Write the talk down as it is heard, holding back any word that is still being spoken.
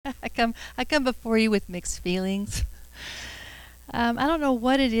I come before you with mixed feelings. I don't know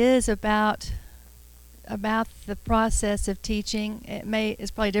what it is about the process of teaching.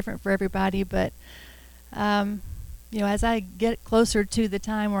 It's probably different for everybody, but as I get closer to the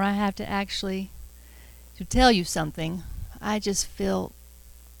time where I have to actually to tell you something, I just feel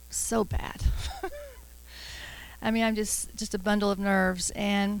so bad. I mean, I'm just a bundle of nerves,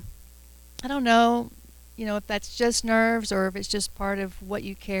 and I don't know, if that's just nerves or if it's just part of what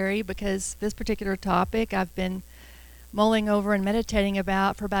you carry, because this particular topic I've been mulling over and meditating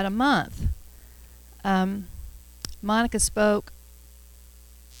about for about a month. Monica spoke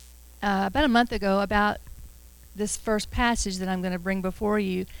about a month ago about this first passage that I'm going to bring before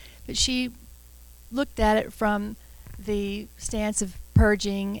you, but she looked at it from the stance of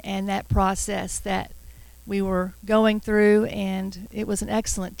purging and that process that we were going through, and it was an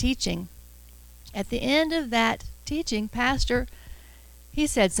excellent teaching. At the end of that teaching, Pastor, he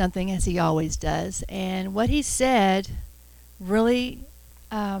said something, as he always does, and what he said really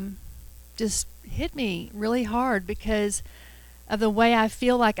just hit me really hard because of the way I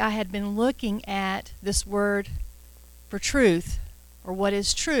feel like I had been looking at this word for truth, or what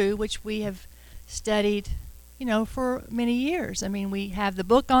is true, which we have studied, for many years. I mean, we have the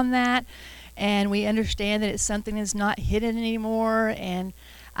book on that, and we understand that it's something that's not hidden anymore, and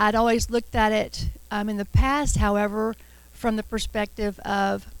I'd always looked at it in the past, however, from the perspective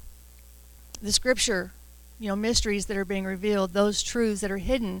of the scripture, mysteries that are being revealed, those truths that are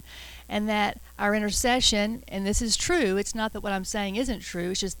hidden, and that our intercession, and this is true, it's not that what I'm saying isn't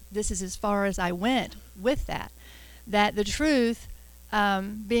true, it's just this is as far as I went with that the truth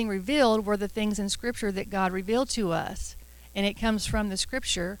being revealed were the things in scripture that God revealed to us, and it comes from the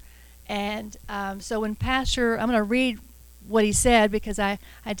scripture. And so when Pastor, I'm going to read what he said, because I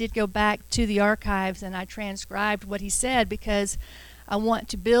did go back to the archives and I transcribed what he said because I want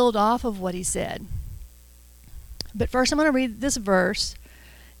to build off of what he said. But first I'm going to read this verse,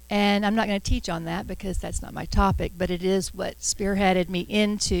 and I'm not going to teach on that because that's not my topic, but it is what spearheaded me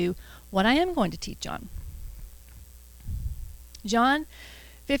into what I am going to teach on. John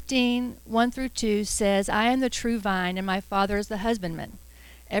 15:1-2 says, I am the true vine, and my Father is the husbandman.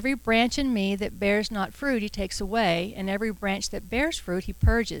 Every branch in me that bears not fruit he takes away, and every branch that bears fruit he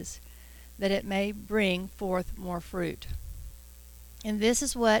purges, that it may bring forth more fruit. And this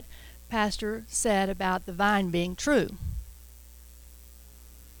is what Pastor said about the vine being true.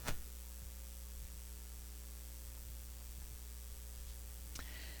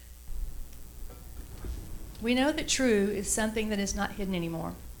 We know that true is something that is not hidden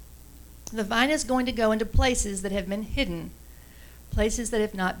anymore. The vine is going to go into places that have been hidden, places that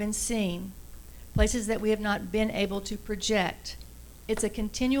have not been seen, places that we have not been able to project. It's a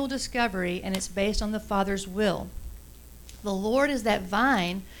continual discovery, and it's based on the Father's will. The Lord is that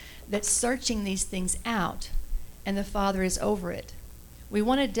vine that's searching these things out, and the Father is over it. We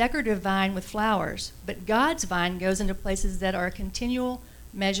want a decorative vine with flowers, but God's vine goes into places that are a continual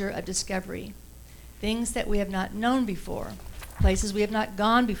measure of discovery. Things that we have not known before, places we have not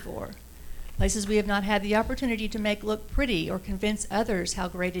gone before, places we have not had the opportunity to make look pretty or convince others how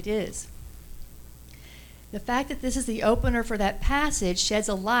great it is. The fact that this is the opener for that passage sheds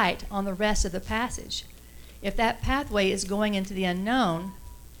a light on the rest of the passage. If that pathway is going into the unknown,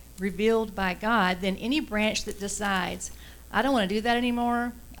 revealed by God, then any branch that decides, I don't want to do that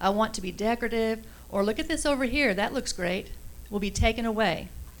anymore, I want to be decorative, or look at this over here, that looks great, will be taken away.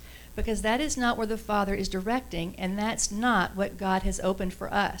 Because that is not where the Father is directing, and that's not what God has opened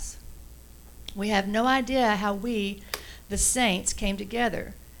for us. We have no idea how we, the saints, came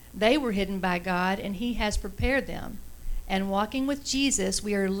together. They were hidden by God, and He has prepared them. And walking with Jesus,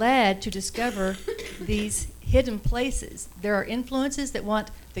 we are led to discover these hidden places. There are influences that want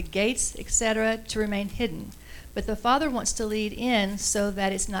the gates, etc., to remain hidden. But the Father wants to lead in so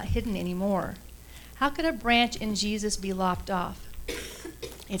that it's not hidden anymore. How could a branch in Jesus be lopped off?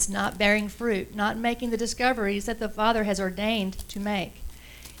 It's not bearing fruit, not making the discoveries that the Father has ordained to make.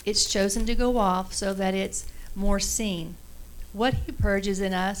 It's chosen to go off so that it's more seen. What He purges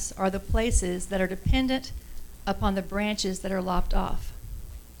in us are the places that are dependent upon the branches that are lopped off.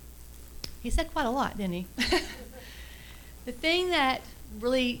 He said quite a lot, didn't he? The thing that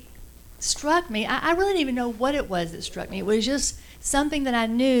really struck me, I really didn't even know what it was that struck me. It was just something that I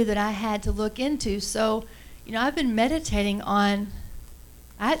knew that I had to look into. So, I've been meditating on,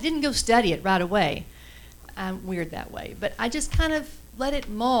 I didn't go study it right away. I'm weird that way. But I just kind of let it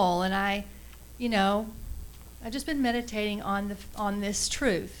mull, and I've just been meditating on this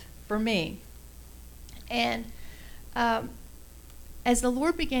truth for me. And as the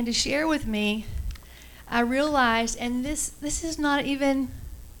Lord began to share with me, I realized, and this is not even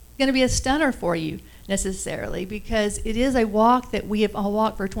going to be a stunner for you necessarily, because it is a walk that we have all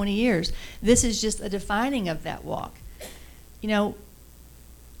walked for 20 years. This is just a defining of that walk. You know,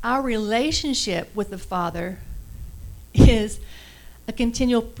 our relationship with the Father is a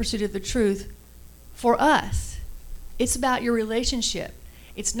continual pursuit of the truth for us. It's about your relationship.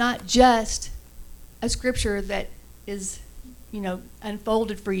 It's not just a scripture that is,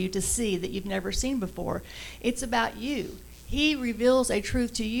 unfolded for you to see that you've never seen before. It's about you. He reveals a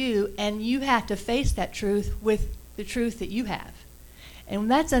truth to you, and you have to face that truth with the truth that you have. And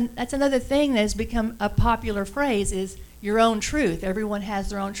that's another thing that has become a popular phrase, is your own truth. Everyone has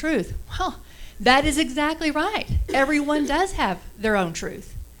their own truth. Well, that is exactly right. Everyone does have their own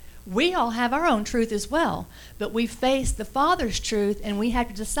truth. We all have our own truth as well, but we face the Father's truth, and we have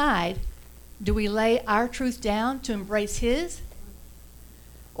to decide, do we lay our truth down to embrace His?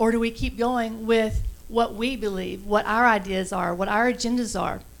 Or do we keep going with what we believe, what our ideas are, what our agendas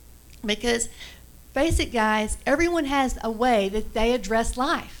are? Because, face it, guys, everyone has a way that they address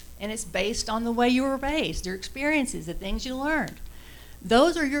life, and it's based on the way you were raised, your experiences, the things you learned.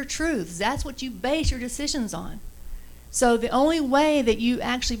 Those are your truths. That's what you base your decisions on. So the only way that you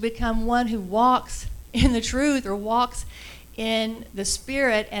actually become one who walks in the truth or walks in the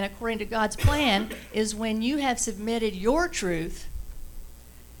Spirit and according to God's plan is when you have submitted your truth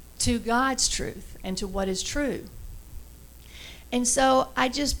to God's truth and to what is true. And so I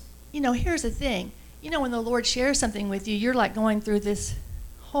just, here's the thing. When the Lord shares something with you, you're like going through this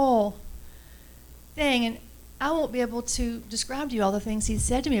whole thing, and I won't be able to describe to you all the things He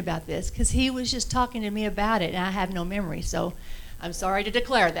said to me about this, because He was just talking to me about it, and I have no memory. So I'm sorry to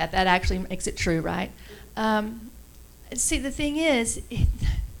declare that. That actually makes it true, right? See, the thing is,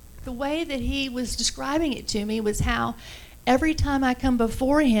 the way that He was describing it to me was how every time I come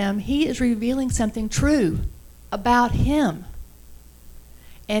before Him, He is revealing something true about Him.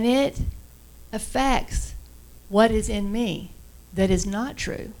 And it affects what is in me that is not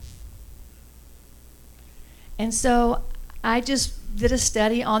true. And so I just did a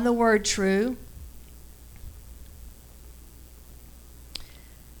study on the word true.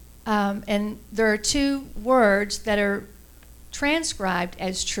 And there are two words that are transcribed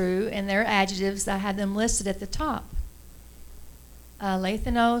as true, and they're adjectives. I have them listed at the top.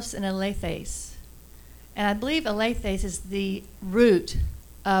 Alethanos and alethes. And I believe alethes is the root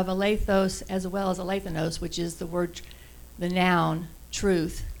of alethos as well as alethanos, which is the noun,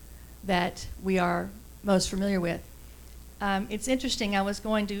 truth, that we are most familiar with. It's interesting. I was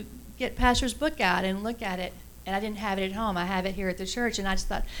going to get Pastor's book out and look at it, and I didn't have it at home. I have it here at the church, and I just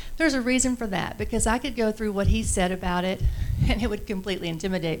thought there's a reason for that, because I could go through what he said about it, and it would completely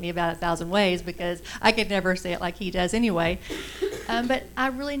intimidate me about 1,000 ways, because I could never say it like he does anyway. But I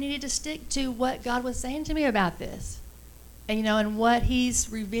really needed to stick to what God was saying to me about this, and what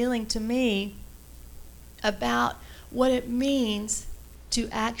He's revealing to me about what it means to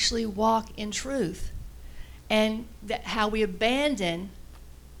actually walk in truth. And how we abandon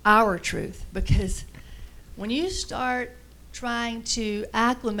our truth. Because when you start trying to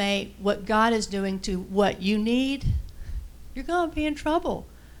acclimate what God is doing to what you need, you're going to be in trouble.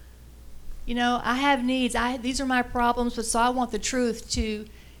 I have needs. These are my problems, but so I want the truth to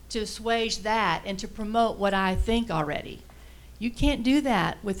assuage that and to promote what I think already. You can't do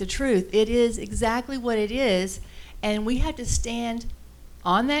that with the truth. It is exactly what it is, and we have to stand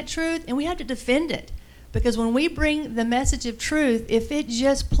on that truth, and we have to defend it. Because when we bring the message of truth, if it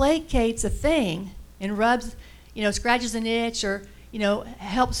just placates a thing and rubs, scratches an itch, or,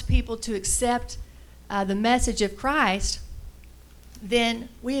 helps people to accept the message of Christ, then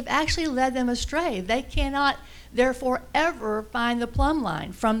we have actually led them astray. They cannot, therefore, ever find the plumb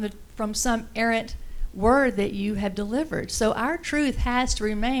line from some errant word that you have delivered. So our truth has to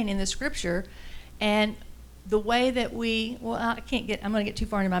remain in the Scripture, and the way that I'm going to get too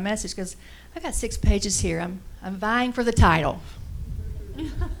far into my message because I've got 6 pages here. I'm vying for the title.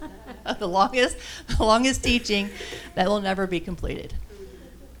 the longest teaching that will never be completed.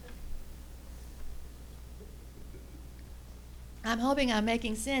 I'm hoping I'm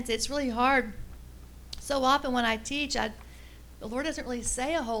making sense. It's really hard. So often when I teach, the Lord doesn't really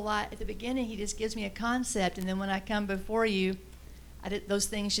say a whole lot at the beginning. He just gives me a concept, and then when I come before you, those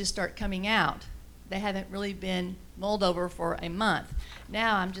things just start coming out. They haven't really been mulled over for a month.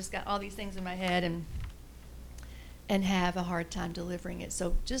 Now I'm just got all these things in my head and have a hard time delivering it.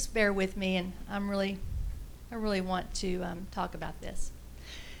 So just bear with me, and I really want to talk about this.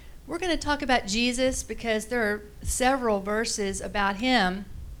 We're going to talk about Jesus because there are several verses about Him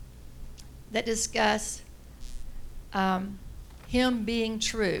that discuss Him being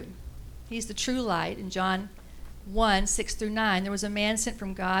true. He's the true light in John 1, 6 through 9, there was a man sent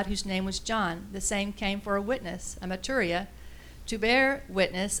from God whose name was John. The same came for a witness, a martyria, to bear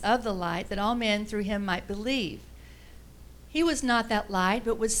witness of the light, that all men through him might believe. He was not that light,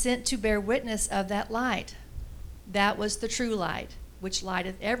 but was sent to bear witness of that light. That was the true light, which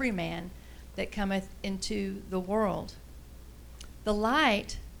lighteth every man that cometh into the world. The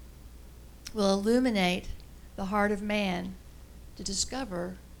light will illuminate the heart of man to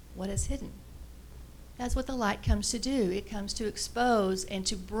discover what is hidden. That's what the light comes to do. It comes to expose and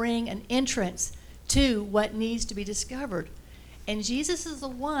to bring an entrance to what needs to be discovered. And Jesus is the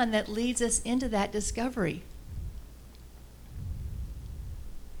one that leads us into that discovery.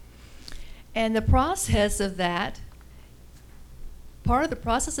 And the process of that, part of the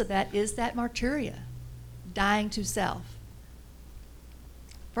process of that is that martyria, dying to self.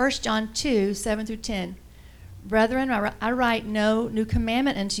 1 John 2, 7 through 10. Brethren, I write no new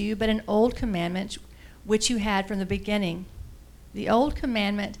commandment unto you, but an old commandment which you had from the beginning. The old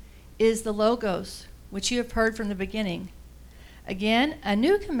commandment is the Logos, which you have heard from the beginning. Again, a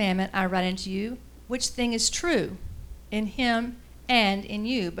new commandment I write unto you, which thing is true in him and in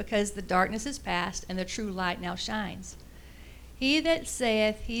you, because the darkness is past and the true light now shines. He that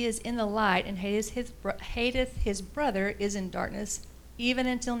saith he is in the light and hateth his brother is in darkness, even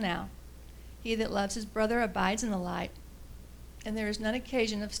until now. He that loves his brother abides in the light, and there is none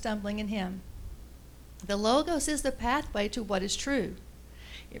occasion of stumbling in him. The Logos is the pathway to what is true.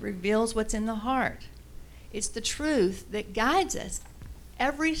 It reveals what's in the heart. It's the truth that guides us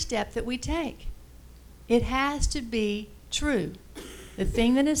every step that we take. It has to be true. The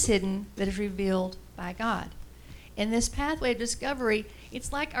thing that is hidden, that is revealed by God. In this pathway of discovery,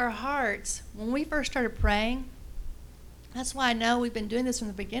 it's like our hearts, when we first started praying, that's why I know we've been doing this from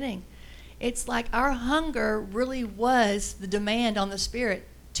the beginning. It's like our hunger really was the demand on the Spirit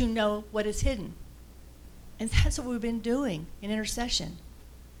to know what is hidden. And that's what we've been doing in intercession.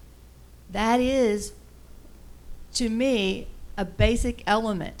 That is, to me, a basic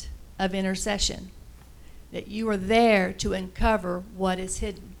element of intercession. That you are there to uncover what is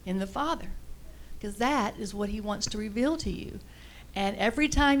hidden in the Father. Because that is what He wants to reveal to you. And every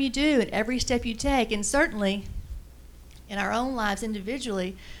time you do, and every step you take, and certainly in our own lives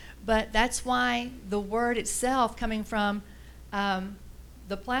individually, but that's why the Word itself coming from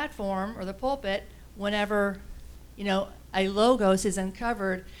the platform or the pulpit, whenever, a Logos is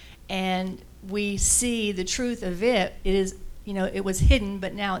uncovered and we see the truth of it, it is, it was hidden,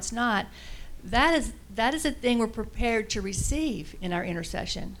 but now it's not. That is a thing we're prepared to receive in our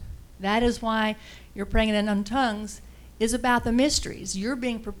intercession. That is why your praying in unknown tongues is about the mysteries. You're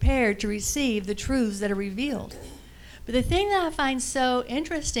being prepared to receive the truths that are revealed. But the thing that I find so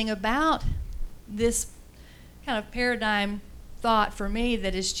interesting about this kind of paradigm thought for me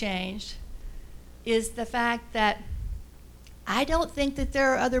that has changed is the fact that I don't think that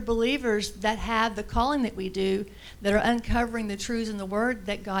there are other believers that have the calling that we do that are uncovering the truths in the Word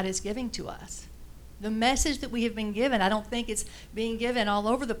that God is giving to us. The message that we have been given, I don't think it's being given all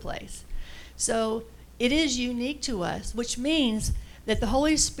over the place. So it is unique to us, which means that the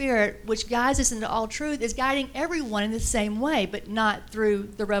Holy Spirit, which guides us into all truth, is guiding everyone in the same way, but not through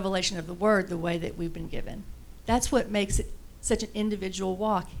the revelation of the Word the way that we've been given. That's what makes it such an individual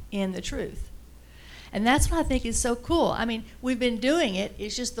walk in the truth. And that's what I think is so cool. I mean, we've been doing it.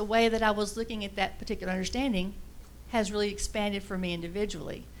 It's just the way that I was looking at that particular understanding has really expanded for me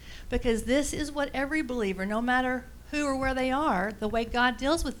individually. Because this is what every believer, no matter who or where they are, the way God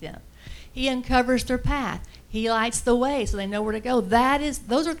deals with them. He uncovers their path. He lights the way so they know where to go.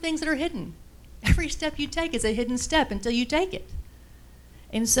 Those are things that are hidden. Every step you take is a hidden step until you take it.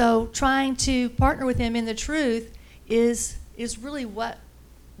 And so trying to partner with Him in the truth is really what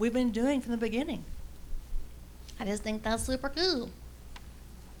we've been doing from the beginning. I just think that's super cool.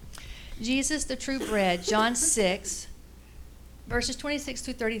 Jesus, the true bread, John 6, verses 26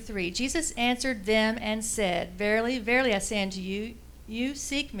 through 33. Jesus answered them and said, Verily, verily, I say unto you, you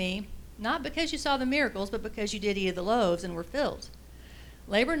seek me, not because you saw the miracles, but because you did eat of the loaves and were filled.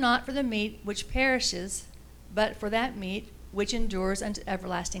 Labor not for the meat which perishes, but for that meat which endures unto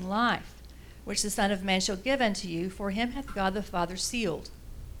everlasting life, which the Son of Man shall give unto you, for him hath God the Father sealed.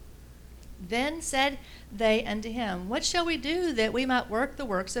 Then said they unto him, What shall we do that we might work the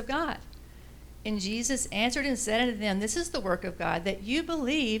works of God? And Jesus answered and said unto them, This is the work of God, that you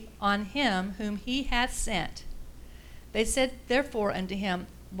believe on him whom he hath sent. They said therefore unto him,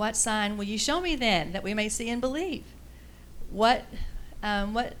 What sign will you show me then, that we may see and believe? What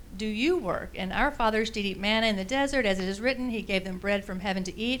do you work? And our fathers did eat manna in the desert, as it is written, He gave them bread from heaven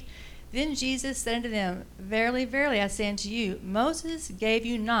to eat. Then Jesus said unto them, Verily, verily, I say unto you, Moses gave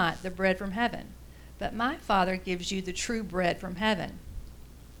you not the bread from heaven, but my Father gives you the true bread from heaven.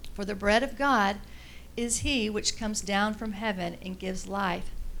 For the bread of God is he which comes down from heaven and gives life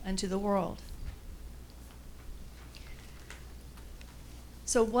unto the world.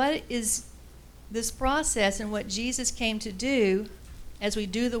 So what is this process and what Jesus came to do as we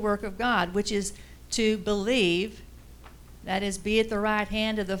do the work of God, which is to believe, that is, be at the right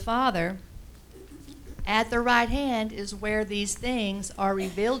hand of the Father. At the right hand is where these things are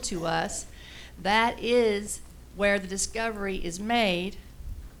revealed to us. That is where the discovery is made.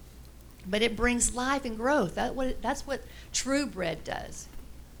 But it brings life and growth. That's what true bread does.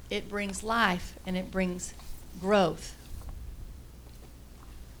 It brings life and it brings growth.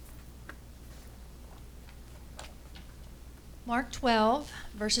 Mark 12,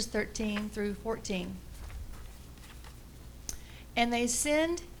 verses 13 through 14. And they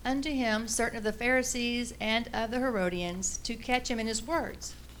send unto him certain of the Pharisees and of the Herodians to catch him in his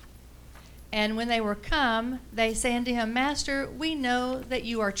words. And when they were come, they say unto him, Master, we know that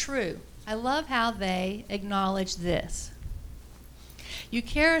you are true. I love how they acknowledge this. You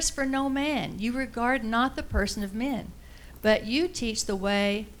carest for no man. You regard not the person of men, but you teach the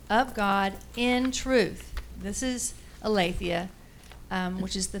way of God in truth. This is aletheia,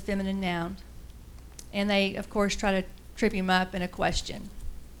 which is the feminine noun. And they, of course, try to trip him up in a question.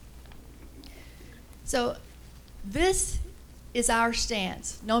 So this is our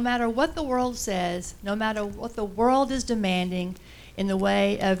stance. No matter what the world says, no matter what the world is demanding in the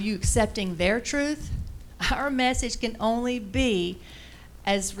way of you accepting their truth, our message can only be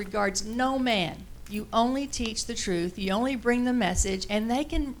as regards no man. You only teach the truth, you only bring the message, and they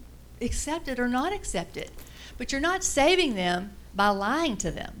can accept it or not accept it. But you're not saving them by lying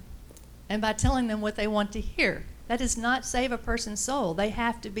to them and by telling them what they want to hear. That does not save a person's soul. They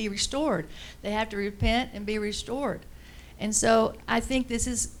have to be restored. They have to repent and be restored. And so I think this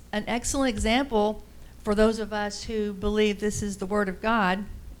is an excellent example for those of us who believe this is the Word of God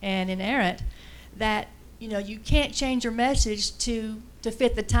and inerrant, that you can't change your message to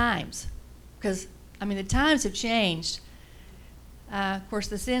fit the times. Because, the times have changed. Of course,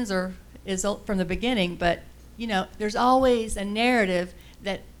 the sins is from the beginning, but there's always a narrative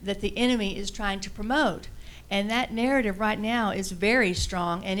that the enemy is trying to promote. And that narrative right now is very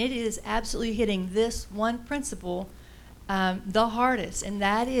strong, and it is absolutely hitting this one principle the hardest, and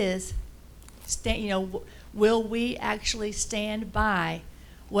that is, will we actually stand by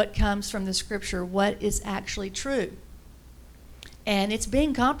what comes from the Scripture, what is actually true? And it's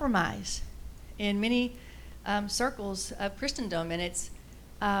being compromised in many circles of Christendom, and it's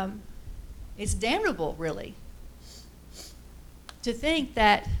damnable, really, to think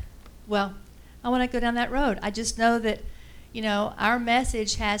that, well, I want to go down that road. I just know that, our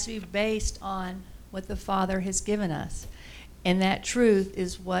message has to be based on what the Father has given us. And that truth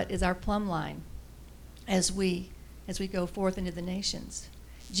is what is our plumb line as we go forth into the nations.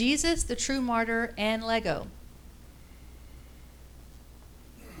 Jesus, the true martyr, and Lego.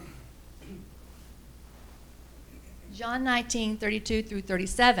 John 19:32 through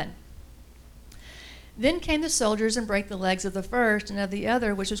 37. Then came the soldiers and brake the legs of the first and of the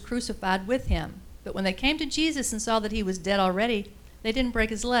other which was crucified with him. But when they came to Jesus and saw that he was dead already, they didn't break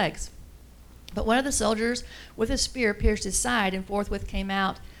his legs. But one of the soldiers with a spear pierced his side, and forthwith came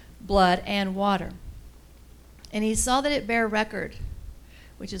out blood and water. And he saw that it bare record,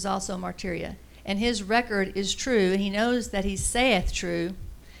 which is also martyria. And his record is true, and he knows that he saith true,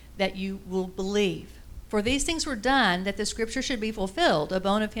 that you will believe. For these things were done, that the scripture should be fulfilled. A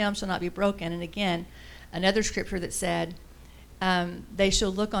bone of him shall not be broken. And again, another scripture that said, they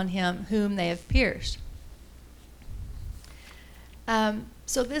shall look on him whom they have pierced.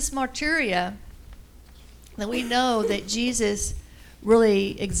 So this martyria that we know that Jesus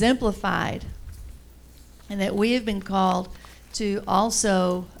really exemplified, and that we have been called to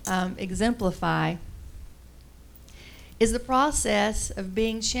also exemplify, is the process of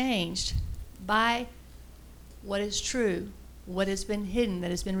being changed by what is true, what has been hidden,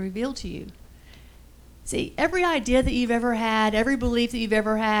 that has been revealed to you. See, every idea that you've ever had, every belief that you've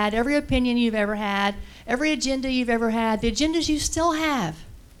ever had, every opinion you've ever had, every agenda you've ever had, the agendas you still have,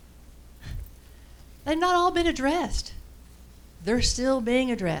 they've not all been addressed. They're still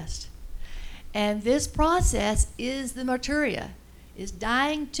being addressed. And this process is the martyria, is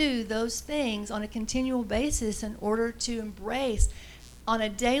dying to those things on a continual basis in order to embrace on a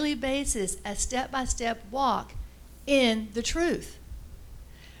daily basis a step-by-step walk in the truth.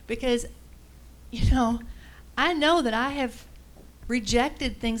 Because, I know that I have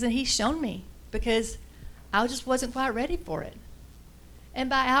rejected things that he's shown me because I just wasn't quite ready for it.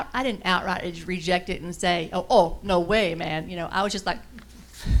 And I didn't outright reject it and say, oh, no way, man. I was just like,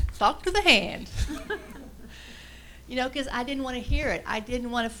 talk to the hand. Because I didn't want to hear it. I didn't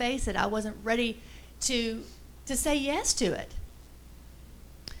want to face it. I wasn't ready to say yes to it.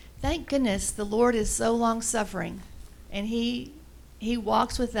 Thank goodness the Lord is so long-suffering, and He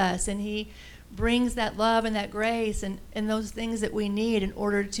walks with us, and He brings that love and that grace and those things that we need in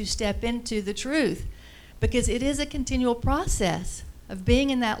order to step into the truth, because it is a continual process of being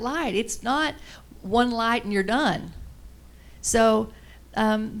in that light. It's not one light and you're done. So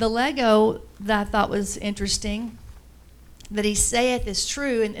the Lego that I thought was interesting, that He saith is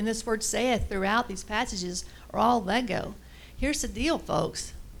true, and this word saith throughout these passages are all Lego. Here's the deal,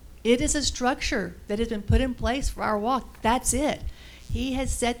 folks. It is a structure that has been put in place for our walk. That's it. He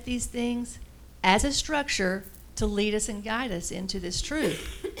has set these things as a structure to lead us and guide us into this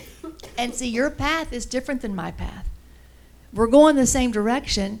truth. And see, your path is different than my path. We're going the same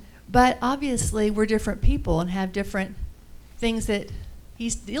direction, but obviously we're different people and have different things that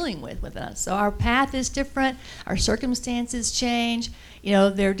He's dealing with us. So our path is different. Our circumstances change.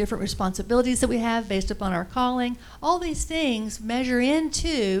 There are different responsibilities that we have based upon our calling. All these things measure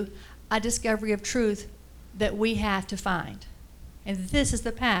into a discovery of truth that we have to find. And this is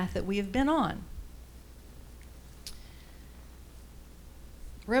the path that we have been on.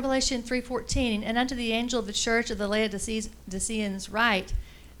 Revelation 3:14, and unto the angel of the church of the Laodiceans write,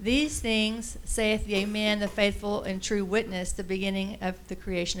 these things saith the Amen, the faithful and true witness, the beginning of the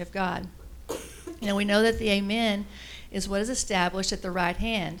creation of God. We know that the Amen is what is established at the right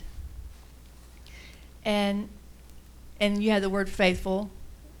hand. And you have the word faithful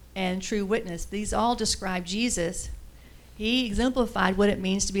and true witness. These all describe Jesus. He exemplified what it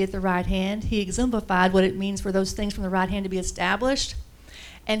means to be at the right hand. He exemplified what it means for those things from the right hand to be established.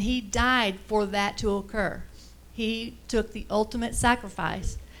 And He died for that to occur. He took the ultimate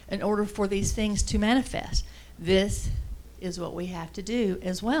sacrifice in order for these things to manifest. This is what we have to do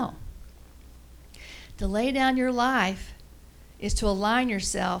as well. To lay down your life is to align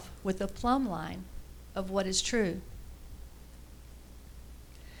yourself with the plumb line of what is true.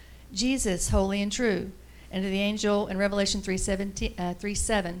 Jesus, holy and true, and to the angel in Revelation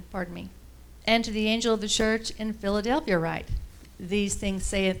 3:7, and to the angel of the church in Philadelphia write, these things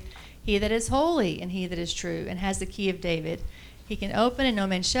saith He that is holy and He that is true, and has the key of David. He can open and no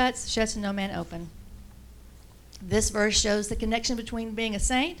man shuts, shuts and no man open. This verse shows the connection between being a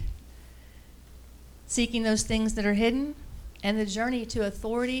saint, seeking those things that are hidden, and the journey to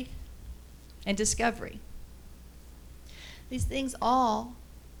authority and discovery. These things all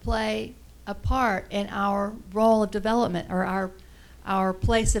play a part in our role of development, or our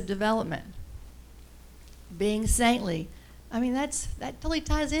place of development. Being saintly. That totally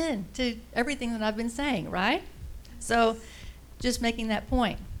ties in to everything that I've been saying, right? So, just making that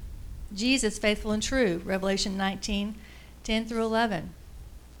point. Jesus, faithful and true, Revelation 19:10-11.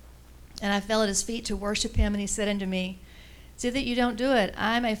 And I fell at His feet to worship Him, and He said unto me, see that you don't do it.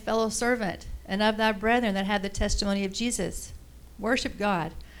 I am a fellow servant, and of thy brethren that have the testimony of Jesus. Worship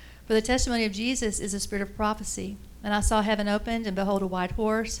God. For the testimony of Jesus is the spirit of prophecy. And I saw heaven opened, and behold a white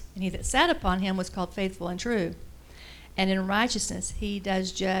horse, and He that sat upon him was called faithful and true. And in righteousness He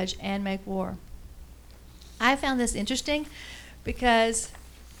does judge and make war. I found this interesting because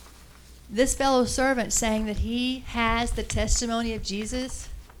this fellow servant saying that he has the testimony of Jesus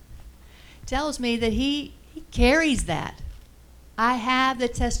tells me that he carries that. I have the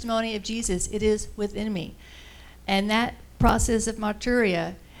testimony of Jesus. It is within me. And that process of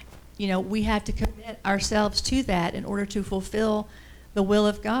martyria, we have to commit ourselves to that in order to fulfill the will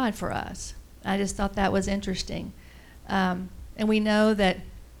of God for us. I just thought that was interesting. And we know that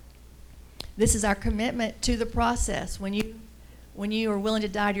this is our commitment to the process. When you are willing to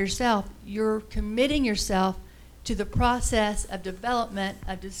die to yourself, you're committing yourself to the process of development,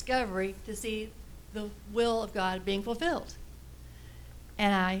 of discovery, to see the will of God being fulfilled.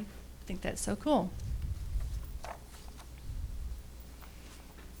 And I think that's so cool.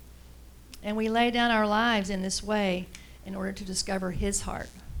 And we lay down our lives in this way in order to discover His heart.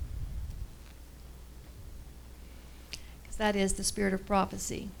 Because that is the spirit of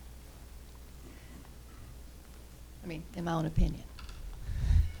prophecy. In my own opinion.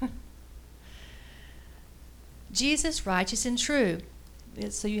 Jesus, righteous and true.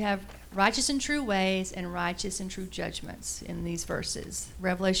 So you have righteous and true ways and righteous and true judgments in these verses.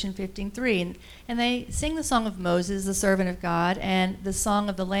 Revelation 15:3. And they sing the song of Moses, the servant of God, and the song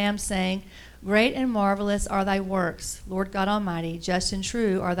of the Lamb, saying, great and marvelous are thy works, Lord God Almighty, just and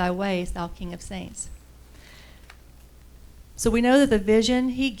true are thy ways, thou King of saints. So we know that the vision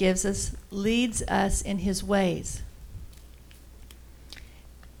He gives us leads us in His ways.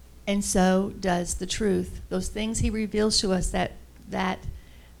 And so does the truth. Those things He reveals to us that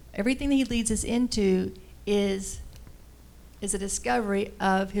Everything that he leads us into is a discovery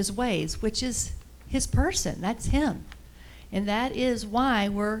of his ways, which is his person. That's him. And that is why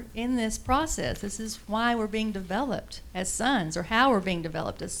we're in this process. This is why we're being developed as sons, or how we're being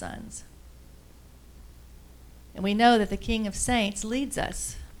developed as sons. And we know that the King of Saints leads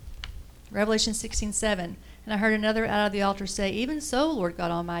us. Revelation 16:7. And I heard another out of the altar say, "Even so, Lord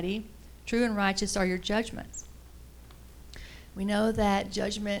God Almighty, true and righteous are your judgments." We know that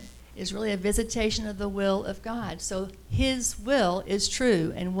judgment is really a visitation of the will of God. So his will is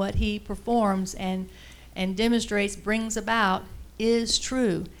true, and what he performs and demonstrates, brings about, is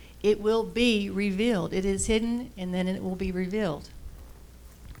true. It will be revealed. It is hidden, and then it will be revealed.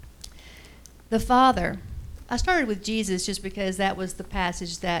 The Father. I started with Jesus just because that was the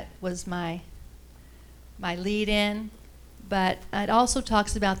passage that was my lead in, but it also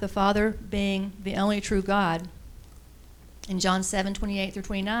talks about the Father being the only true God. In John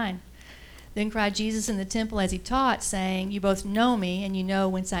 7:28-29, then cried Jesus in the temple as he taught, saying, "You both know me, and you know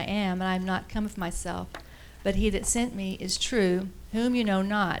whence I am, and I am not come of myself. But he that sent me is true, whom you know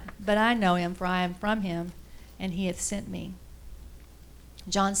not. But I know him, for I am from him, and he hath sent me."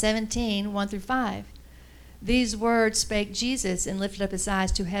 John 17:1-5. These words spake Jesus, and lifted up his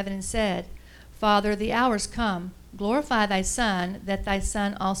eyes to heaven, and said, Father, the hour is come. Glorify thy Son, that thy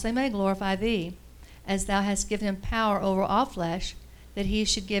Son also may glorify thee, as thou hast given him power over all flesh, that he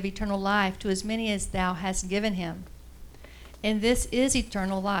should give eternal life to as many as thou hast given him. And this is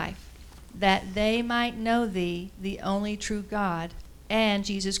eternal life, that they might know thee, the only true God, and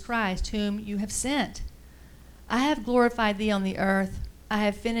Jesus Christ, whom you have sent. I have glorified thee on the earth. I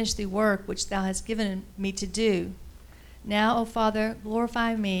have finished the work which thou hast given me to do. Now, O Father,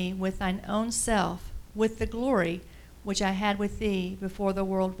 glorify me with thine own self, with the glory which I had with thee before the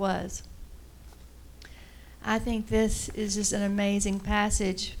world was. I think this is just an amazing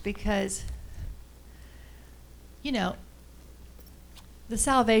passage because, you know, the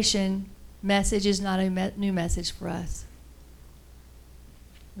salvation message is not a new message for us.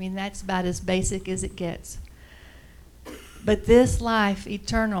 I mean, that's about as basic as it gets. But this life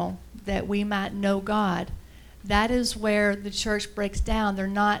eternal, that we might know God, that is where the church breaks down. They're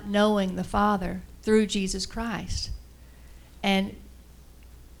not knowing the Father through Jesus Christ. And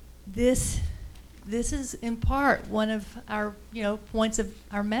this is in part one of our, points of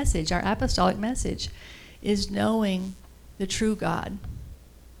our message, our apostolic message, is knowing the true God.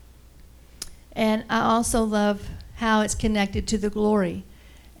 And I also love how it's connected to the glory.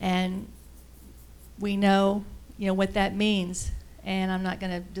 And we know, what that means. And I'm not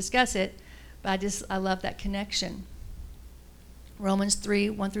going to discuss it, but I love that connection. Romans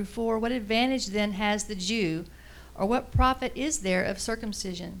 3:1-4. What advantage then has the Jew, or what profit is there of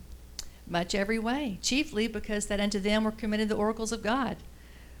circumcision? Much every way, chiefly because that unto them were committed the oracles of God.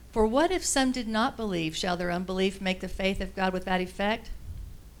 For what if some did not believe? Shall their unbelief make the faith of God without effect?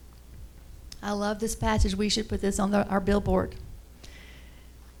 I love this passage. We should put this on our billboard.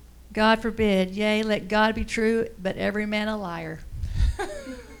 God forbid, yea, let God be true, but every man a liar.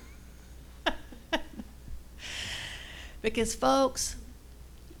 Because, folks,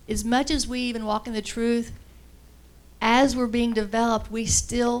 as much as we even walk in the truth, as we're being developed, we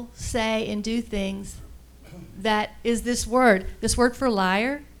still say and do things that is this word for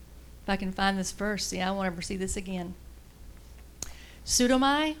liar. If I can find this verse, see, I won't ever see this again.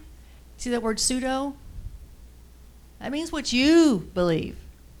 Pseudomai, see that word pseudo? That means what you believe.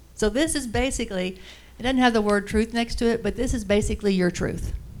 So this is basically, it doesn't have the word truth next to it, but this is basically your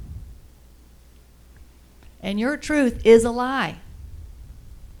truth. And your truth is a lie.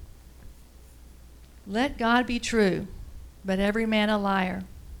 Let God be true, but every man a liar.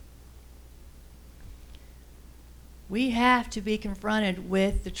 We have to be confronted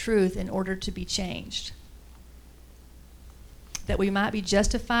with the truth in order to be changed. That we might be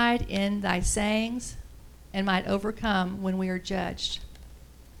justified in thy sayings and might overcome when we are judged.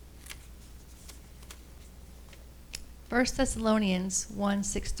 1 Thessalonians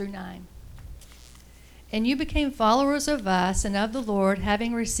 1:6-9. And you became followers of us and of the Lord,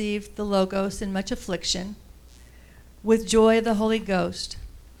 having received the Logos in much affliction, with joy of the Holy Ghost.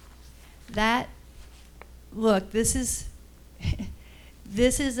 This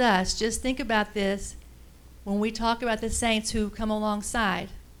is us. Just think about this when we talk about the saints who come alongside.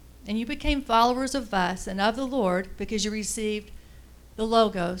 And you became followers of us and of the Lord because you received the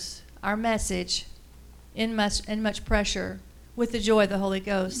Logos, our message, in much pressure, with the joy of the Holy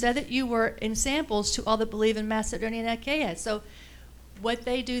Ghost, said that you were examples to all that believe in Macedonia and Achaia. So what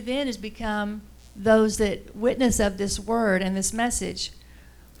they do then is become those that witness of this word and this message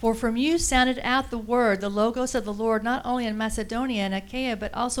For from you sounded out the word, the logos of the Lord, not only in Macedonia and Achaia,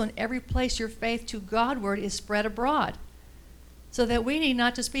 but also in every place your faith to Godward is spread abroad, so that we need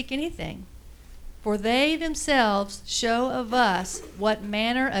not to speak anything. For they themselves show of us what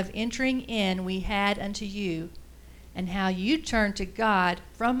manner of entering in we had unto you, and how you turned to God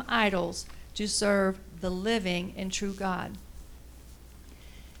from idols to serve the living and true God.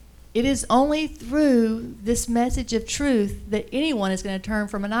 It is only through this message of truth that anyone is going to turn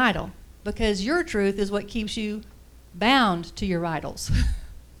from an idol, because your truth is what keeps you bound to your idols.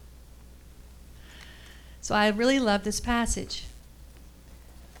 So I really love this passage.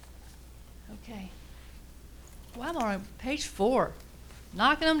 Okay. Well, I'm on page 4,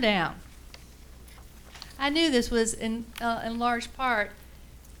 knocking them down. I knew this was in large part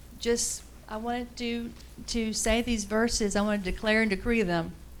just, I wanted to say these verses, I wanted to declare and decree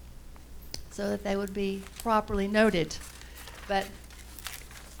them, so that they would be properly noted. But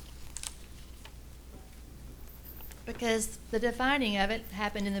because the defining of it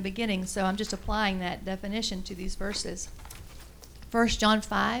happened in the beginning, so I'm just applying that definition to these verses. 1 John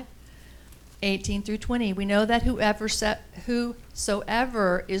 5, 18 through 20. We know that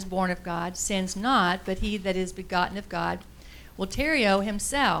whosoever is born of God sins not, but he that is begotten of God will tereo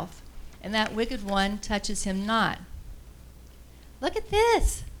himself, and that wicked one touches him not. Look at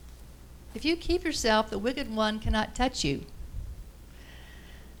this. If you keep yourself, the wicked one cannot touch you.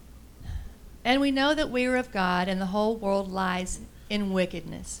 And we know that we are of God, and the whole world lies in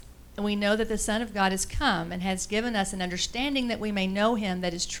wickedness. And we know that the Son of God has come and has given us an understanding that we may know him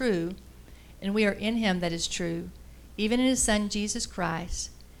that is true, and we are in him that is true, even in his Son Jesus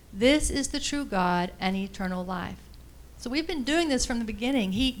Christ. This is the true God and eternal life. So we've been doing this from the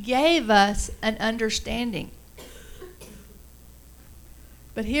beginning. He gave us an understanding.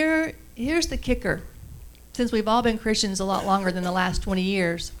 But here's the kicker. Since we've all been Christians a lot longer than the last 20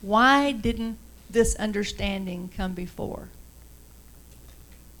 years, why didn't this understanding come before?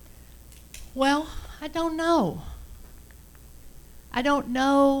 Well, I don't know. I don't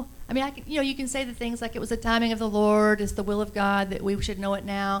know. I mean, you can say the things like it was the timing of the Lord, it's the will of God that we should know it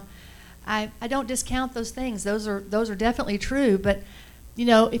now. I don't discount those things. Those are definitely true. But,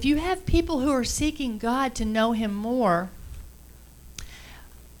 if you have people who are seeking God to know him more,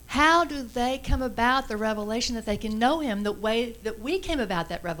 how do they come about the revelation that they can know him the way that we came about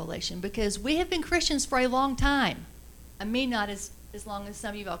that revelation? Because we have been Christians for a long time. I mean, not as long as some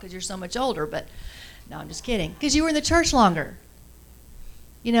of you all, because you're so much older, but no, I'm just kidding. Because you were in the church longer.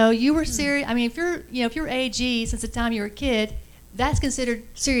 You were serious. I mean, if you're AG since the time you were a kid, that's considered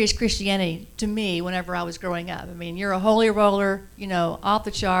serious Christianity to me whenever I was growing up. I mean, you're a holy roller, off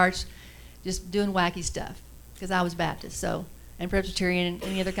the charts, just doing wacky stuff, because I was Baptist, and Presbyterian and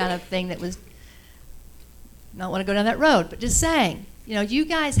any other kind of thing that was, not want to go down that road, but just saying, you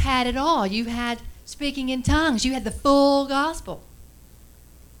guys had it all. You had speaking in tongues. You had the full gospel.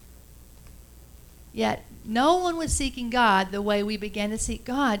 Yet no one was seeking God the way we began to seek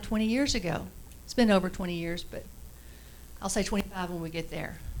God 20 years ago. It's been over 20 years, but I'll say 25 when we get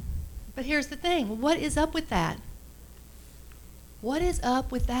there. But here's the thing. What is up with that? What is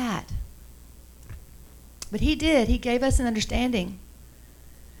up with that? But he did. He gave us an understanding.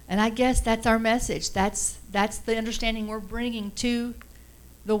 And I guess that's our message. That's the understanding we're bringing to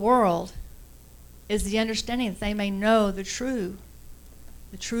the world, is the understanding that they may know the true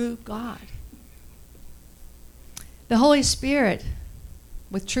God. The Holy Spirit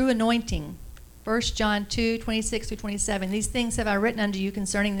with true anointing. 1 John 2, 26 through 27. These things have I written unto you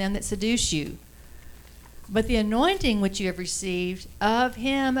concerning them that seduce you. But the anointing which you have received of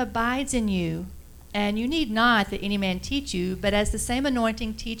him abides in you, and you need not that any man teach you, but as the same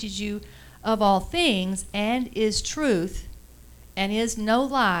anointing teaches you of all things, and is truth, and is no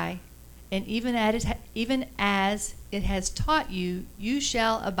lie, and even as it has taught you, you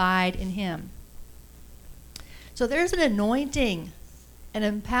shall abide in him. So there's an anointing,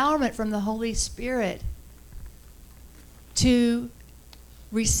 an empowerment from the Holy Spirit to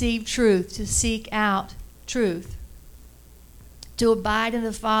receive truth, to seek out truth, to abide in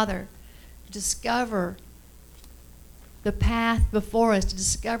the Father, discover the path before us, to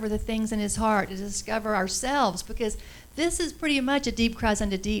discover the things in his heart, to discover ourselves, because this is pretty much a deep cries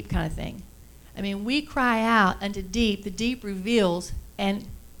unto deep kind of thing. I mean, we cry out unto deep, the deep reveals, and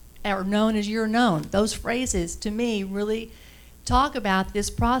are known as you're known. Those phrases, to me, really talk about this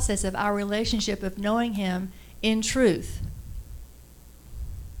process of our relationship of knowing him in truth.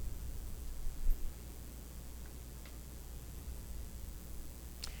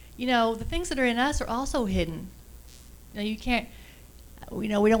 The things that are in us are also hidden. You can't, we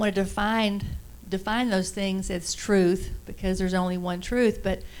don't want to define define those things as truth because there's only one truth,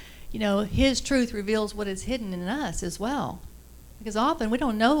 but his truth reveals what is hidden in us as well. Because often we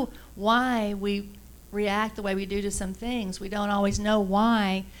don't know why we react the way we do to some things. We don't always know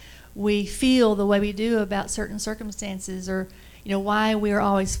why we feel the way we do about certain circumstances, or why we are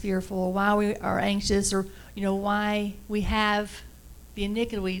always fearful, or why we are anxious, or why we have the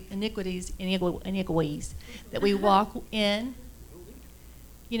iniquities that we walk in.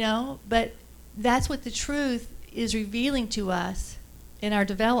 But that's what the truth is revealing to us in our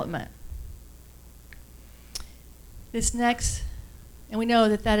development. This next, and we know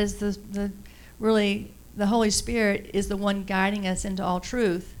that is the Holy Spirit is the one guiding us into all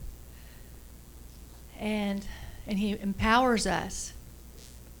truth. And he empowers us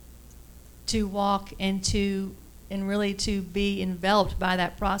to walk and really to be enveloped by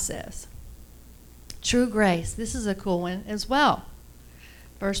that process. True grace. This is a cool one as well.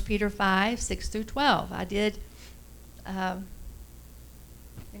 1 Peter 5, 6 through 12. I did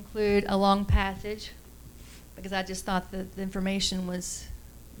include a long passage because I just thought that the information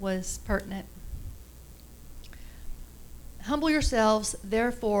was pertinent. Humble yourselves,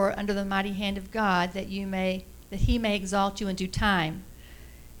 therefore, under the mighty hand of God, that he may exalt you in due time.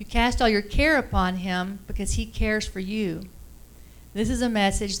 You cast all your care upon him because he cares for you. This is a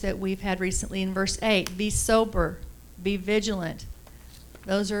message that we've had recently in verse 8. Be sober, be vigilant.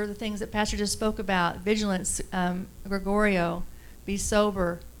 Those are the things that Pastor just spoke about. Vigilance, Gregorio, be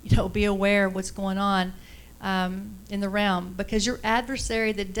sober, be aware of what's going on in the realm. Because your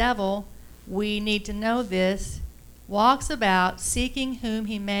adversary, the devil, we need to know this, walks about seeking whom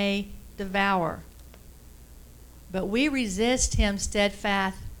he may devour. But we resist him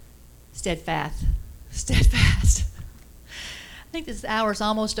steadfast. I think this hour's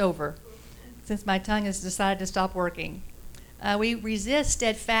almost over since my tongue has decided to stop working. We resist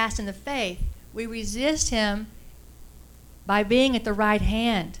steadfast in the faith. We resist him by being at the right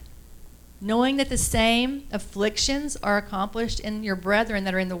hand, knowing that the same afflictions are accomplished in your brethren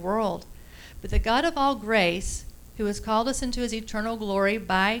that are in the world. But the God of all grace, who has called us into his eternal glory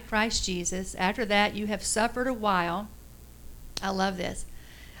by Christ Jesus, after that you have suffered a while. I love this.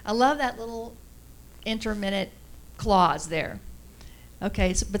 I love that little intermittent clause there.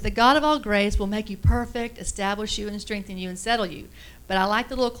 Okay, but the God of all grace will make you perfect, establish you, and strengthen you, and settle you. But I like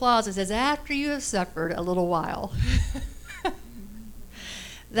the little clause that says, after you have suffered a little while.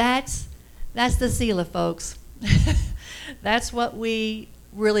 That's the Selah, folks. That's what we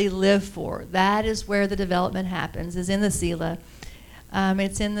really live for. That is where the development happens, is in the Selah.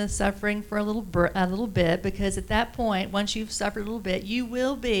 It's in the suffering for a little bit, because at that point, once you've suffered a little bit, you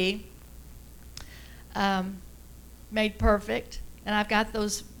will be made perfect. And I've got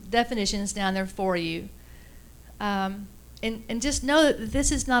those definitions down there for you. And just know that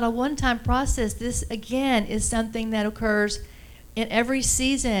this is not a one-time process. This, again, is something that occurs in every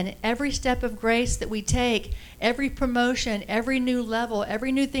season, every step of grace that we take, every promotion, every new level,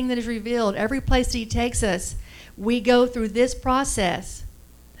 every new thing that is revealed, every place that he takes us. We go through this process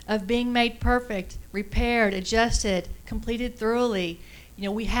of being made perfect, repaired, adjusted, completed thoroughly.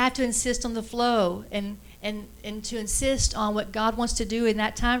 We have to insist on the flow and to insist on what God wants to do in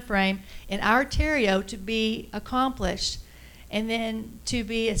that time frame in our terrio to be accomplished, and then to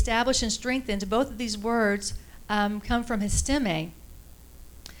be established and strengthened. Both of these words come from histeme.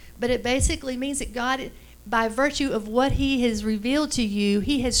 But it basically means that God, by virtue of what he has revealed to you,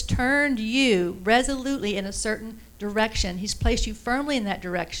 he has turned you resolutely in a certain direction. He's placed you firmly in that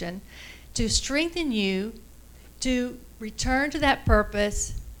direction to strengthen you to return to that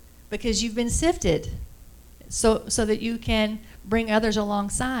purpose, because you've been sifted so that you can bring others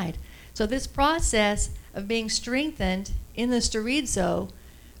alongside. So this process of being strengthened in the sterizo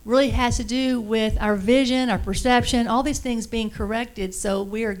really has to do with our vision, our perception, all these things being corrected, so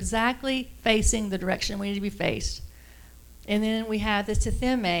we are exactly facing the direction we need to be faced. And then we have this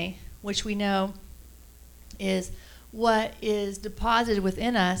titheme, which we know is what is deposited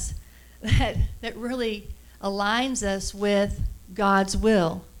within us that really aligns us with God's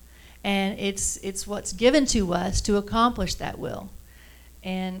will. And it's what's given to us to accomplish that will.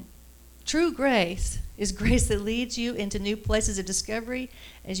 And true grace is grace that leads you into new places of discovery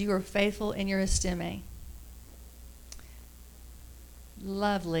as you are faithful in your estime.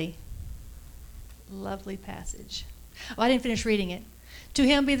 Lovely, lovely passage. Oh, I didn't finish reading it. To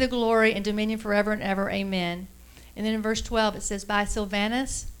him be the glory and dominion forever and ever. Amen. And then in verse 12 it says, by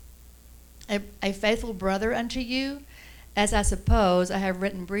Silvanus, a faithful brother unto you, as I suppose I have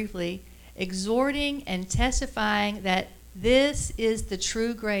written briefly, exhorting and testifying that this is the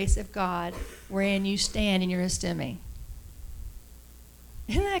true grace of God, wherein you stand in your estime.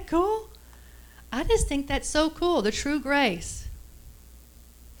 Isn't that cool? I just think that's so cool, the true grace.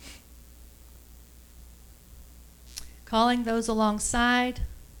 Calling those alongside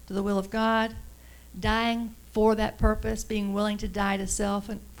to the will of God, dying for that purpose, being willing to die to self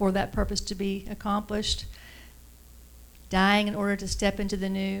and for that purpose to be accomplished, dying in order to step into the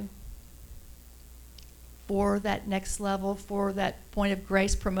new, for that next level, for that point of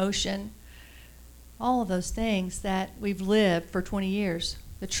grace promotion, all of those things that we've lived for 20 years.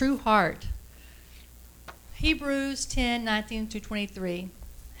 The true heart. Hebrews 10:19-23.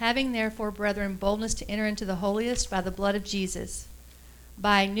 Having therefore, brethren, boldness to enter into the holiest by the blood of Jesus,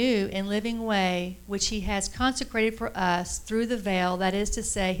 by a new and living way which he has consecrated for us through the veil, that is to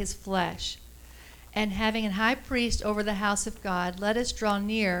say, his flesh. And having an high priest over the house of God, let us draw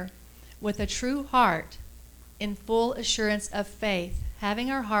near with a true heart in full assurance of faith, having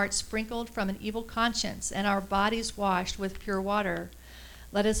our hearts sprinkled from an evil conscience and our bodies washed with pure water.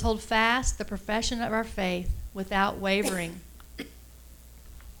 Let us hold fast the profession of our faith without wavering.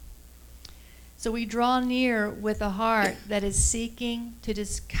 So we draw near with a heart that is seeking to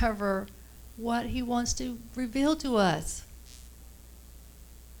discover what he wants to reveal to us.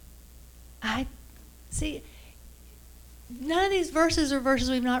 I see, none of these verses are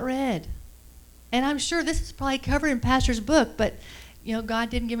verses we've not read. And I'm sure this is probably covered in Pastor's book, but God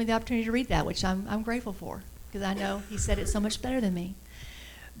didn't give me the opportunity to read that, which I'm grateful for, because I know he said it so much better than me.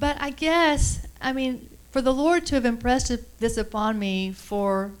 But I guess, for the Lord to have impressed this upon me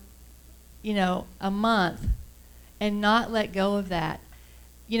for, a month and not let go of that.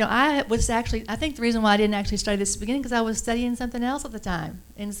 I think the reason why I didn't actually study this at the beginning, because I was studying something else at the time.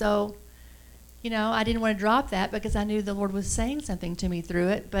 And so, I didn't want to drop that because I knew the Lord was saying something to me through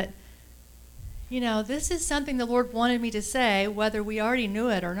it. But, this is something the Lord wanted me to say, whether we already knew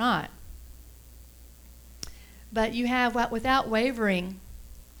it or not. But you have, without wavering,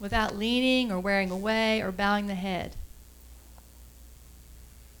 without leaning or wearing away or bowing the head.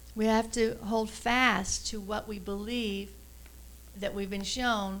 We have to hold fast to what we believe that we've been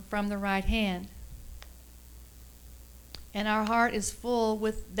shown from the right hand. And our heart is full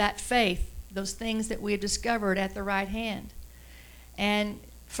with that faith, those things that we have discovered at the right hand. And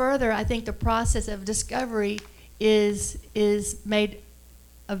further, I think the process of discovery is made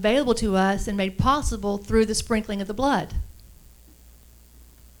available to us and made possible through the sprinkling of the blood.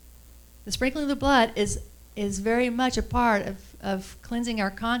 The sprinkling of the blood is very much a part of cleansing our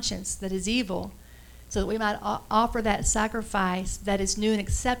conscience that is evil, so that we might offer that sacrifice that is new and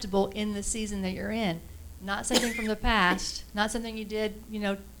acceptable in the season that you're in. Not something from the past, not something you did,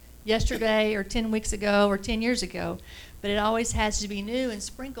 yesterday or 10 weeks ago or 10 years ago, but it always has to be new and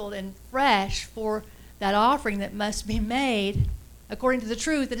sprinkled and fresh for that offering that must be made according to the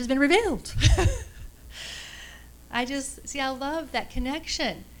truth that has been revealed. I love that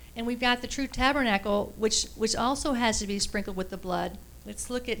connection. And we've got the true tabernacle, which also has to be sprinkled with the blood. Let's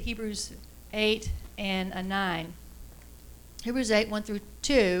look at Hebrews 8 and 9. Hebrews 8,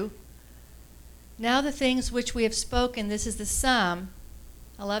 1-2. Now the things which we have spoken, this is the sum.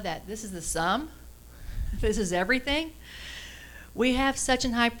 I love that. This is the sum. This is everything. We have such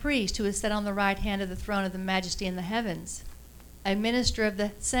an high priest who is set on the right hand of the throne of the majesty in the heavens, a minister of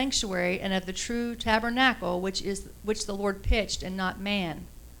the sanctuary and of the true tabernacle, which the Lord pitched and not man.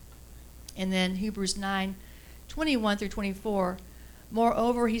 And then Hebrews 9, 21-24.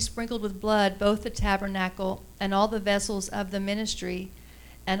 Moreover, he sprinkled with blood both the tabernacle and all the vessels of the ministry,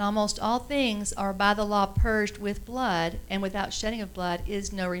 and almost all things are by the law purged with blood, and without shedding of blood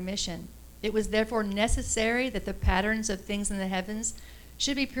is no remission. It was therefore necessary that the patterns of things in the heavens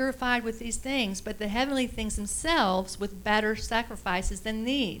should be purified with these things, but the heavenly things themselves with better sacrifices than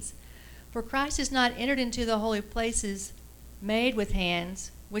these. For Christ has not entered into the holy places made with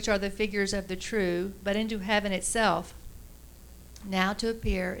hands, which are the figures of the true, but into heaven itself, now to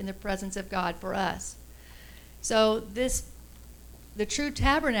appear in the presence of God for us. So the true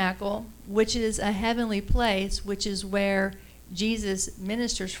tabernacle, which is a heavenly place, which is where Jesus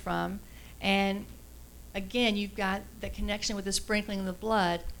ministers from, and again, you've got the connection with the sprinkling of the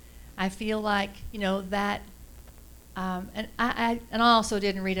blood. I feel like, that, and I also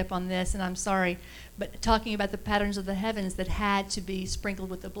didn't read up on this, and I'm sorry, but talking about the patterns of the heavens that had to be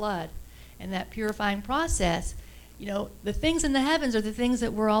sprinkled with the blood, and that purifying process, the things in the heavens are the things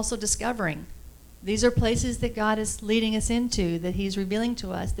that we're also discovering. These are places that God is leading us into, that he's revealing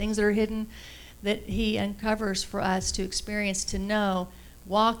to us, things that are hidden that he uncovers for us to experience, to know,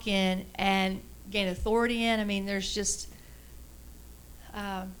 walk in, and gain authority in. There's just,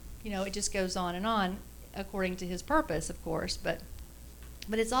 it just goes on and on according to his purpose, of course, but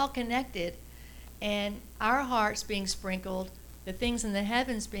it's all connected. And our hearts being sprinkled the things in the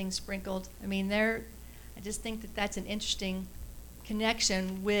heavens being sprinkled. I mean, I just think that that's an interesting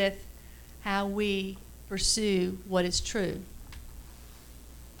connection with how we pursue what is true.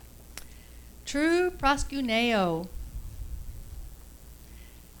 True proskuneo.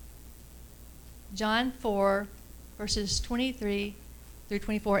 John 4, verses 23 through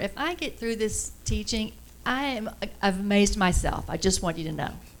 24. If I get through this teaching, I've amazed myself. I just want you to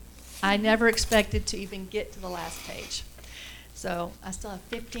know. I never expected to even get to the last page. So I still have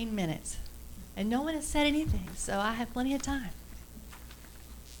 15 minutes. And no one has said anything, so I have plenty of time.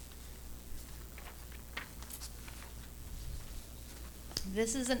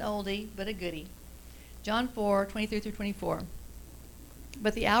 This is an oldie, but a goodie. John 4, 23 through 24.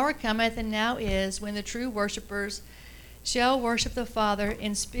 But the hour cometh, and now is, when the true worshipers shall worship the Father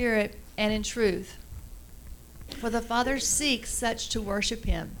in spirit and in truth. For the Father seeks such to worship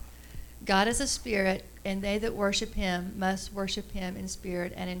him. God is a spirit, and they that worship him must worship him in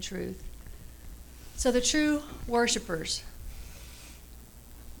spirit and in truth. So the true worshipers.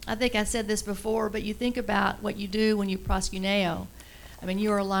 I think I said this before, but you think about what you do when you proskuneo. I mean,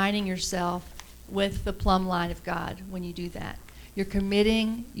 you are aligning yourself with the plumb line of God when you do that. You're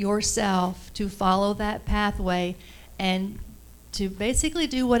committing yourself to follow that pathway and to basically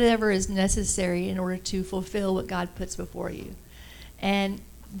do whatever is necessary in order to fulfill what God puts before you. And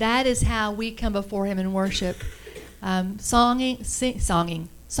that is how we come before him in worship. Songing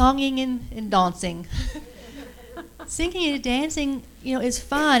and dancing. Singing and dancing, is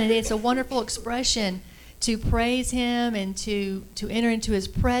fun, and it's a wonderful expression to praise him and to enter into his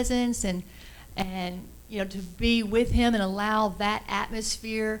presence and to be with him and allow that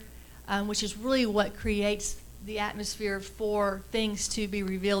atmosphere, which is really what creates the atmosphere for things to be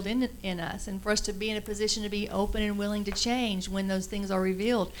revealed in us and for us to be in a position to be open and willing to change when those things are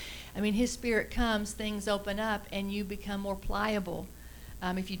revealed. I mean, his spirit comes, things open up, and you become more pliable.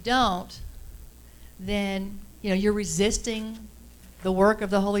 If you don't, then you're resisting the work of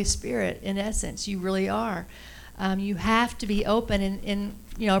the Holy Spirit. In essence, you really are. You have to be open in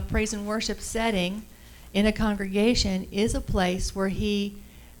a praise and worship setting. In a congregation is a place where he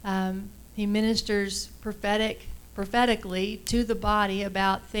ministers prophetically to the body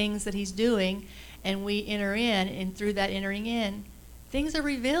about things that he's doing, and we enter in, and through that entering in, things are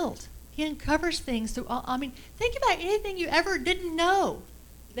revealed. He uncovers things through all. I mean, think about anything you ever didn't know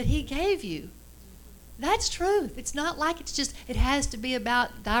that he gave you. That's truth. It's not like it has to be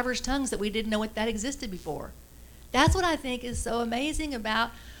about diverse tongues that we didn't know that existed before. That's what I think is so amazing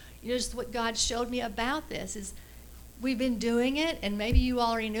about just what God showed me about this is we've been doing it, and maybe you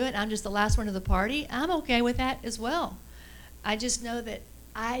already knew it, and I'm just the last one to the party. I'm okay with that as well. I just know that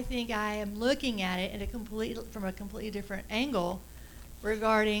I think I am looking at it from a completely different angle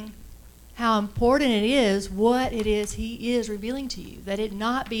regarding how important it is, what it is he is revealing to you, that it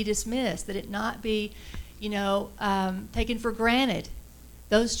not be dismissed, that it not be, taken for granted.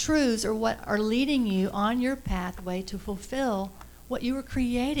 Those truths are what are leading you on your pathway to fulfill what you were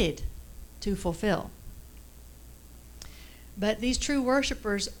created to fulfill. But these true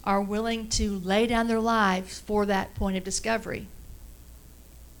worshipers are willing to lay down their lives for that point of discovery.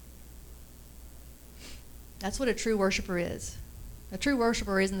 That's what a true worshiper is. A true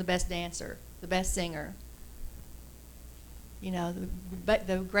worshiper isn't the best dancer, the best singer,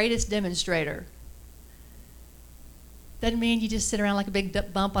 the greatest demonstrator. Doesn't mean you just sit around like a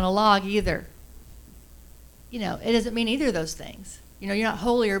big bump on a log either. It doesn't mean either of those things. You're not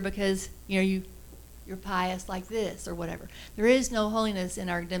holier because, you're pious like this or whatever. There is no holiness in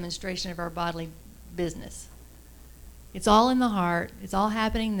our demonstration of our bodily business. It's all in the heart. It's all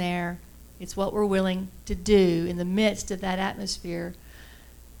happening there. It's what we're willing to do in the midst of that atmosphere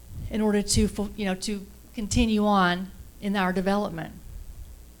in order to continue on in our development.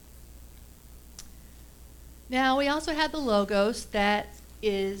 Now, we also have the logos that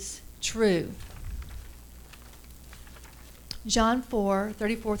is true. John 4,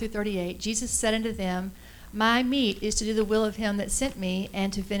 34 through 38, Jesus said unto them, My meat is to do the will of him that sent me,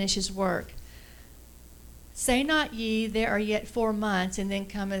 and to finish his work. Say not ye, there are yet 4 months, and then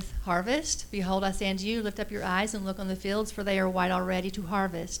cometh harvest? Behold, I say unto you, lift up your eyes and look on the fields, for they are white already to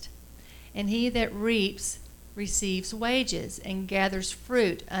harvest. And he that reaps receives wages, and gathers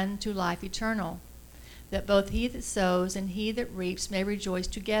fruit unto life eternal, that both he that sows and he that reaps may rejoice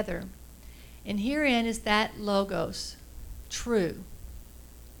together. And herein is that logos, true.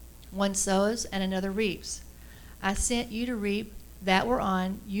 One sows and another reaps. I sent you to reap that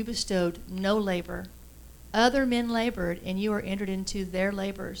whereon you bestowed no labor. Other men labored, and you are entered into their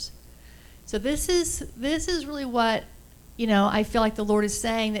labors. So this is really what I feel like the Lord is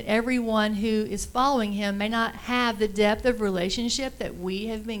saying that everyone who is following him may not have the depth of relationship that we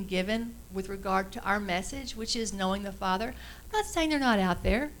have been given with regard to our message, which is knowing the Father. I'm not saying they're not out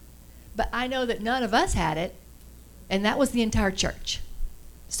there, but I know that none of us had it, and that was the entire church.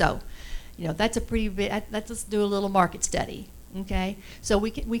 So, that's a pretty big, let's do a little market study, okay? So we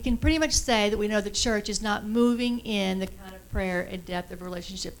can pretty much say that we know the church is not moving in the kind of prayer and depth of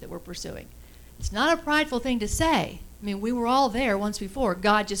relationship that we're pursuing. It's not a prideful thing to say. I mean, we were all there once before.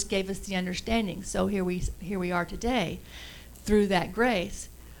 God just gave us the understanding. So here we are today through that grace.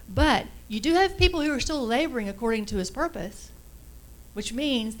 But you do have people who are still laboring according to his purpose, which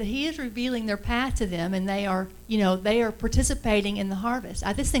means that he is revealing their path to them, and they are participating in the harvest.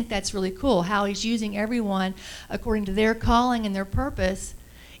 I just think that's really cool, how he's using everyone according to their calling and their purpose,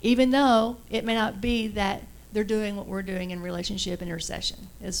 even though it may not be that they're doing what we're doing in relationship intercession,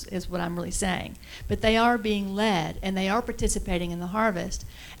 is what I'm really saying. But they are being led, and they are participating in the harvest.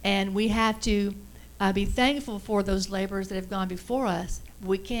 And we have to be thankful for those laborers that have gone before us.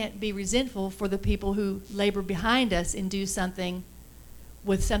 We can't be resentful for the people who labor behind us and do something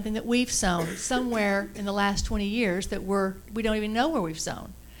with something that we've sown somewhere in the last 20 years that we don't even know where we've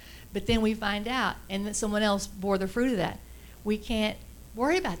sown. But then we find out, and that someone else bore the fruit of that. We can't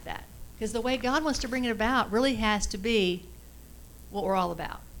worry about that, because the way God wants to bring it about really has to be what we're all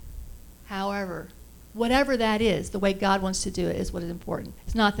about. However, whatever that is, the way God wants to do it is what is important.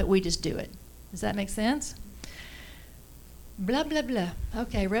 It's not that we just do it. Does that make sense? Blah, blah, blah.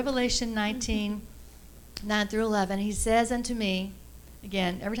 Okay, Revelation 19, 9 through 11. He says unto me,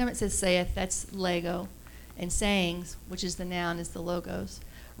 again, every time it says saith, that's Lego, and sayings, which is the noun, is the logos.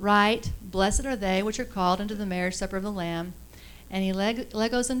 Write, blessed are they which are called unto the marriage supper of the Lamb. And he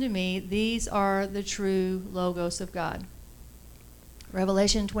legos unto me, these are the true logos of God.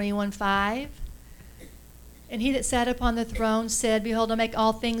 Revelation 21:5. And he that sat upon the throne said, behold, I make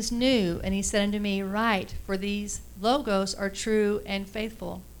all things new. And he said unto me, write, for these logos are true and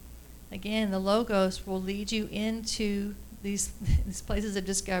faithful. Again, the logos will lead you into these places of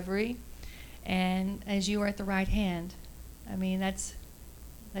discovery, and as you are at the right hand. I mean, that's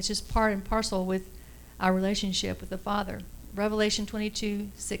just part and parcel with our relationship with the Father. Revelation 22,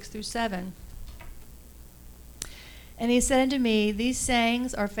 6 through 7. And he said unto me, these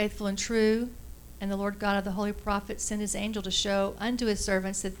sayings are faithful and true, and the Lord God of the holy prophets sent his angel to show unto his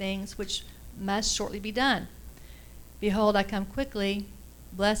servants the things which must shortly be done. Behold, I come quickly.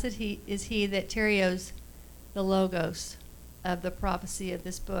 Blessed is he that tarries the logos of the prophecy of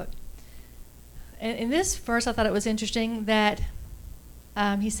this book. And in this verse, I thought it was interesting that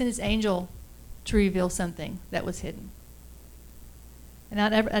he sent his angel to reveal something that was hidden. And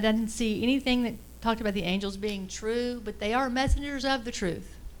I didn't see anything that talked about the angels being true, but they are messengers of the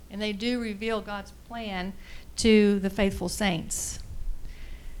truth, and they do reveal God's plan to the faithful saints.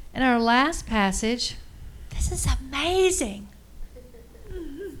 And our last passage, this is amazing.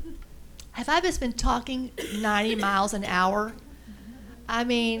 Have I just been talking 90 miles an hour? I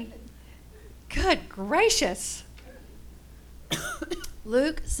mean, good gracious.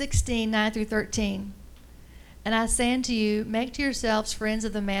 Luke 16, 9 through 13. And I say unto you, make to yourselves friends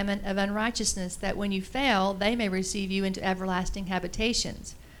of the mammon of unrighteousness, that when you fail, they may receive you into everlasting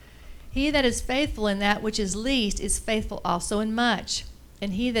habitations. He that is faithful in that which is least is faithful also in much.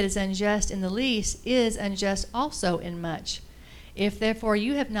 And he that is unjust in the least is unjust also in much. If therefore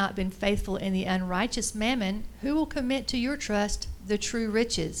you have not been faithful in the unrighteous mammon, who will commit to your trust the true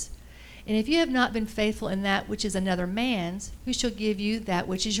riches? And if you have not been faithful in that which is another man's, who shall give you that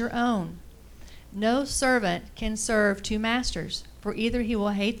which is your own? No servant can serve two masters, for either he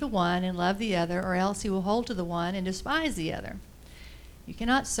will hate the one and love the other, or else he will hold to the one and despise the other. You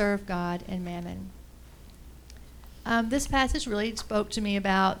cannot serve God and mammon. This passage really spoke to me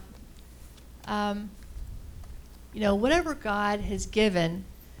about, whatever God has given.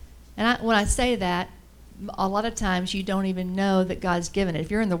 And when I say that, a lot of times you don't even know that God's given it. If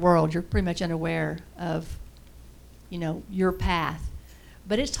you're in the world, you're pretty much unaware of, your path.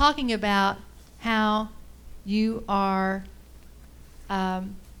 But it's talking about how you are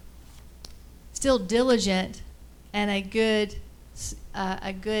still diligent and a good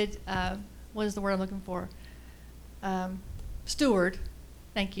what is the word I'm looking for? Steward.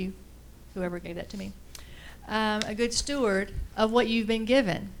 Thank you, whoever gave that to me. A good steward of what you've been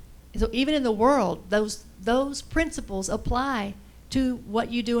given. So even in the world, those principles apply to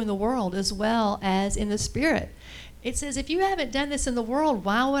what you do in the world as well as in the spirit. It says, if you haven't done this in the world,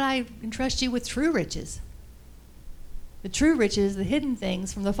 why would I entrust you with true riches? The true riches, the hidden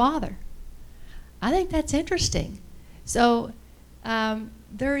things from the Father. I think that's interesting. So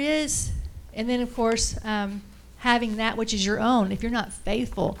there is, and then of course, having that which is your own, if you're not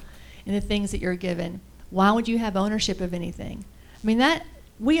faithful in the things that you're given, why would you have ownership of anything? I mean, that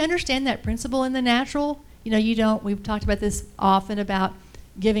we understand that principle in the natural. We've talked about this often about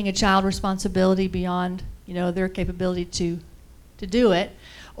giving a child responsibility beyond, their capability to do it,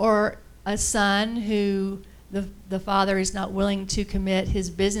 or a son who the father is not willing to commit his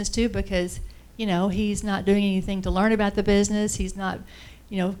business to because, he's not doing anything to learn about the business. He's not,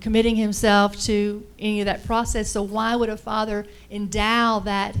 committing himself to any of that process. So why would a father endow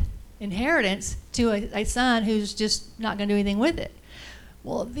that inheritance to a son who's just not going to do anything with it?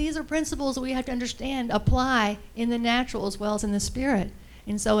 Well, these are principles that we have to understand apply in the natural as well as in the spirit.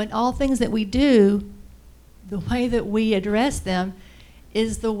 And so in all things that we do, the way that we address them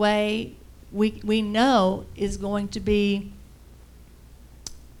is the way we know is going to be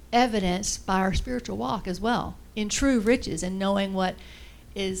evidenced by our spiritual walk as well, in true riches and knowing what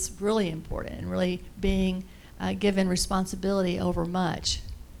is really important and really being given responsibility over much.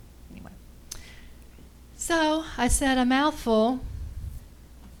 Anyway, so I said a mouthful,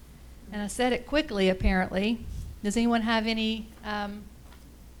 and I said it quickly apparently. Does anyone have any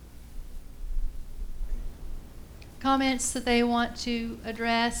comments that they want to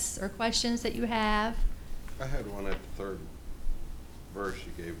address or questions that you have? I had one at the third verse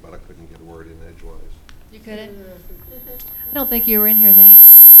you gave, but I couldn't get a word in edgewise. You couldn't? I don't think you were in here then.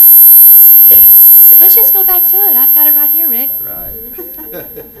 Let's just go back to it. I've got it right here, Rick. All right.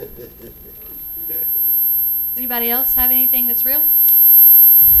 Anybody else have anything that's real?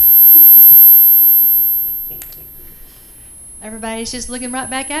 Everybody's just looking right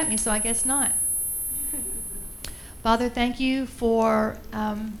back at me, so I guess not. Father, thank you for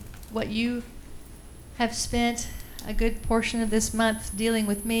what you have spent a good portion of this month dealing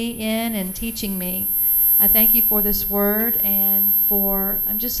with me in and teaching me. I thank you for this word and for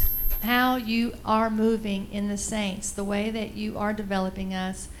just how you are moving in the saints, the way that you are developing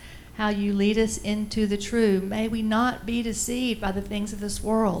us, how you lead us into the true. May we not be deceived by the things of this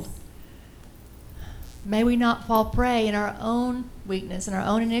world. May we not fall prey in our own weakness and our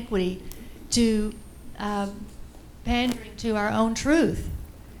own iniquity to pandering to our own truth.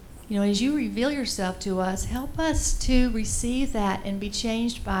 As you reveal yourself to us, help us to receive that and be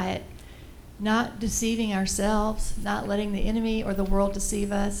changed by it, not deceiving ourselves, not letting the enemy or the world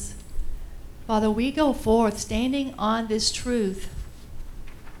deceive us. Father, we go forth standing on this truth.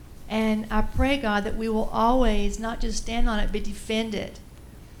 And I pray, God, that we will always not just stand on it, but defend it.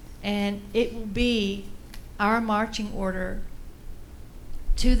 And it will be our marching order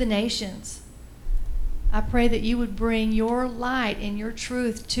to the nations. I pray that you would bring your light and your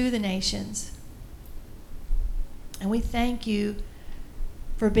truth to the nations. And we thank you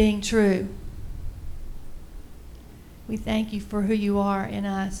for being true. We thank you for who you are in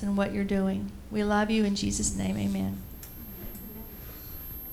us and what you're doing. We love you in Jesus' name, amen.